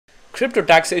Crypto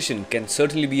taxation can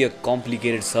certainly be a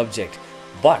complicated subject,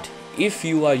 but if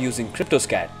you are using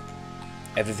Kryptos,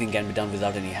 everything can be done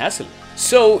without any hassle.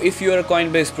 So if you are a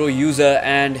Coinbase Pro user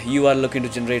and you are looking to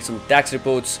generate some tax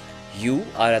reports, you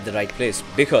are at the right place,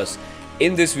 because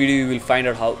in this video you will find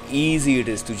out how easy it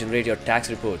is to generate your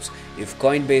tax reports if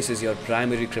Coinbase is your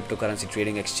primary cryptocurrency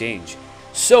trading exchange.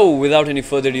 So without any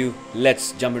further ado,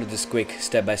 let's jump into this quick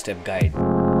step-by-step guide.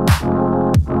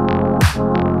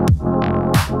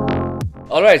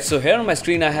 Alright, so here on my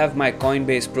screen I have my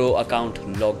Coinbase Pro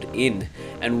account logged in,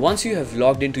 and once you have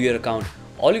logged into your account,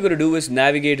 all you gotta do is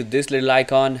navigate to this little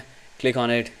icon, click on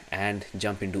it and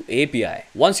jump into API.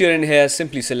 Once you're in here,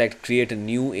 simply select create a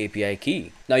new API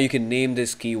key. Now you can name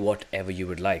this key whatever you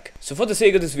would like. So for the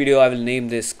sake of this video, I will name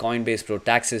this Coinbase Pro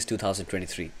Taxes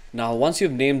 2023. Now once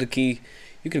you've named the key,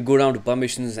 you can go down to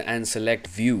permissions and select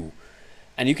view.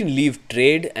 And you can leave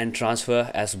trade and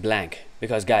transfer as blank,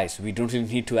 because guys, we don't really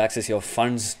need to access your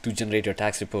funds to generate your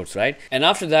tax reports, right? And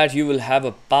after that, you will have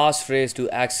a passphrase to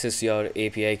access your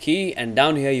API key, and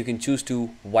down here you can choose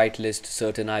to whitelist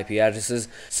certain IP addresses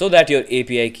so that your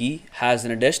API key has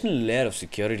an additional layer of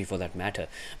security for that matter.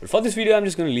 But for this video, I'm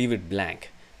just going to leave it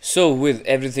blank. So with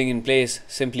everything in place,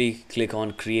 simply click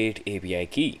on create API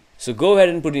key. So go ahead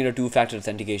and put in your two-factor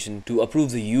authentication to approve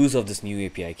the use of this new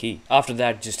API key. After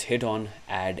that, just hit on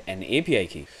add an API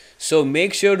key. So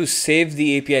make sure to save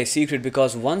the API secret,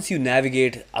 because once you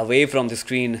navigate away from the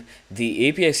screen, the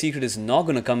API secret is not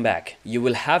going to come back. You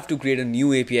will have to create a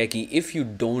new API key if you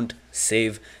don't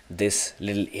save this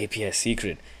little API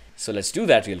secret. So let's do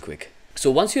that real quick.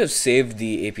 So once you have saved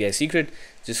the API secret,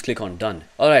 just click on done.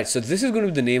 Alright, so this is going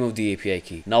to be the name of the API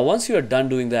key. Now once you are done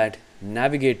doing that,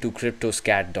 navigate to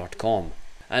kryptos.com,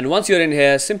 and once you're in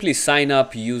here, simply sign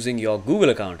up using your Google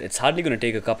account. It's hardly going to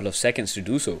take a couple of seconds to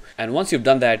do so, and once you've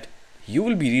done that, you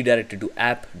will be redirected to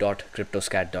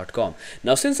app.kryptos.com.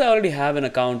 Now since I already have an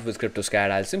account with Kryptos,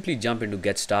 I'll simply jump into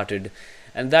get started,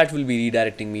 and that will be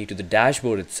redirecting me to the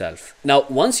dashboard itself. Now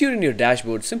once you're in your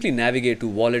dashboard, simply navigate to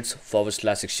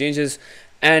wallets/exchanges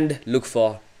and look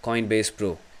for Coinbase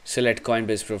Pro. Select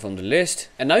Coinbase Pro from the list,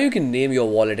 and now you can name your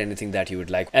wallet anything that you would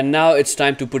like. And now it's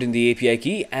time to put in the API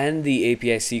key and the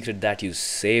API secret that you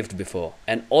saved before,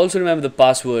 and also remember the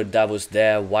password that was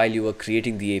there while you were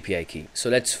creating the API key. So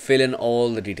let's fill in all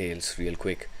the details real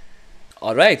quick.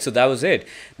 Alright, so that was it.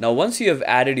 Now once you have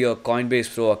added your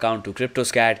Coinbase Pro account to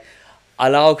Kryptos,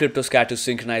 allow Kryptos to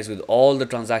synchronize with all the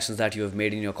transactions that you have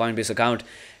made in your Coinbase account.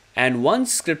 And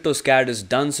once Kryptos is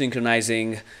done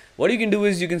synchronizing, what you can do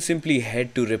is you can simply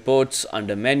head to reports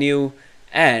under menu,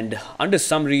 and under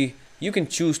summary you can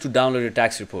choose to download your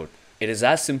tax report. It is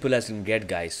as simple as you can get,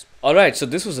 guys. Alright, so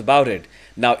this was about it.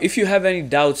 Now if you have any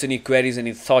doubts, any queries,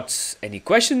 any thoughts, any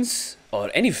questions, or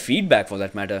any feedback for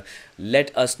that matter,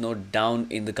 let us know down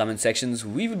in the comment sections.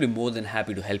 We will be more than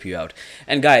happy to help you out.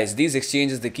 And guys, these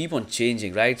exchanges, they keep on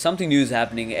changing, right? Something new is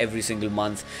happening every single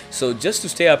month. So just to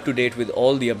stay up to date with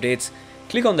all the updates,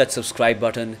 click on that subscribe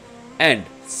button, and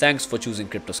thanks for choosing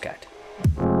Kryptos.